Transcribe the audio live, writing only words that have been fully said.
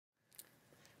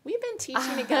We've been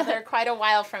teaching together quite a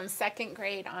while, from second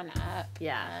grade on up.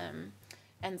 Yeah.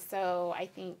 And so I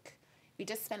think we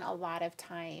just spent a lot of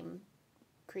time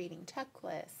creating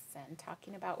checklists and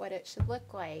talking about what it should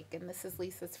look like. And this is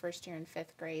Lisa's first year in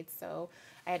fifth grade, so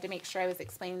I had to make sure I was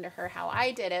explaining to her how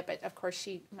I did it, but of course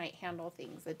she might handle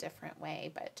things a different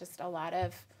way. But just a lot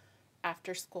of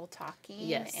after school talking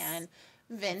Yes. and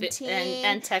venting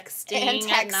and texting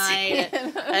at night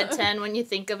at 10 when you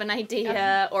think of an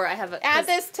idea, or I have add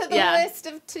this to the list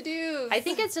of to-dos. I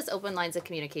think it's just open lines of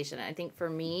communication. I think for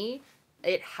me,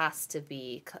 it has to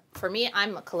be, for me,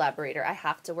 I'm a collaborator. I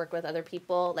have to work with other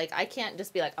people. Like, I can't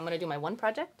just be like, I'm going to do my one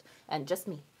project and just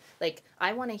me. Like,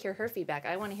 I want to hear her feedback.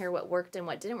 I want to hear what worked and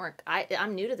what didn't work.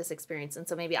 I'm new to this experience, and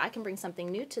so maybe I can bring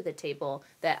something new to the table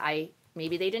that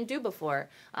maybe they didn't do before.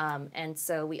 And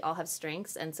so we all have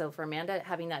strengths. And so for Amanda,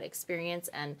 having that experience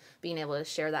and being able to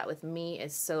share that with me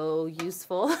is so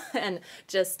useful. And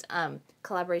just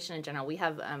collaboration in general. We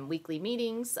have weekly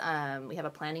meetings. We have a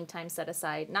planning time set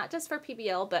aside, not just for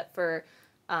PBL, but for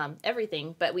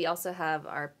everything. But we also have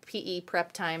our PE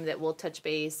prep time that we'll touch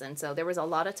base. And so there was a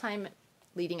lot of time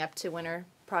leading up to winter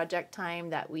project time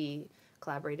that we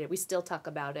collaborated. We still talk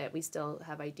about it. We still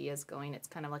have ideas going. It's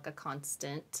kind of like a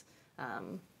constant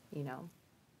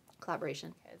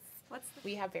collaboration.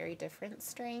 We have very different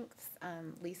strengths.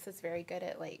 Lisa's very good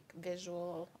at like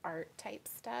visual art type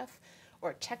stuff,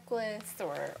 or checklists,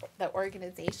 or the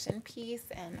organization piece,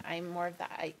 and I'm more of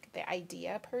the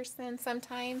idea person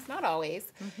sometimes, not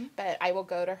always, but I will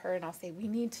go to her and I'll say, we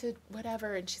need to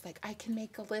whatever, and she's like, I can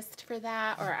make a list for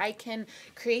that, or I can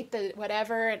create the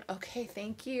whatever, and okay,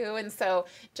 thank you. And so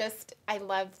just, I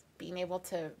love being able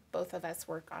to, both of us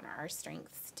work on our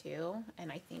strengths too,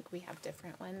 and I think we have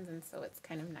different ones, and so it's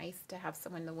kind of nice to have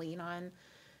someone to lean on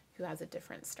who has a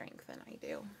different strength than I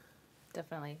do.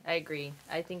 Definitely. I agree.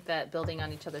 I think that building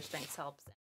on each other's strengths helps.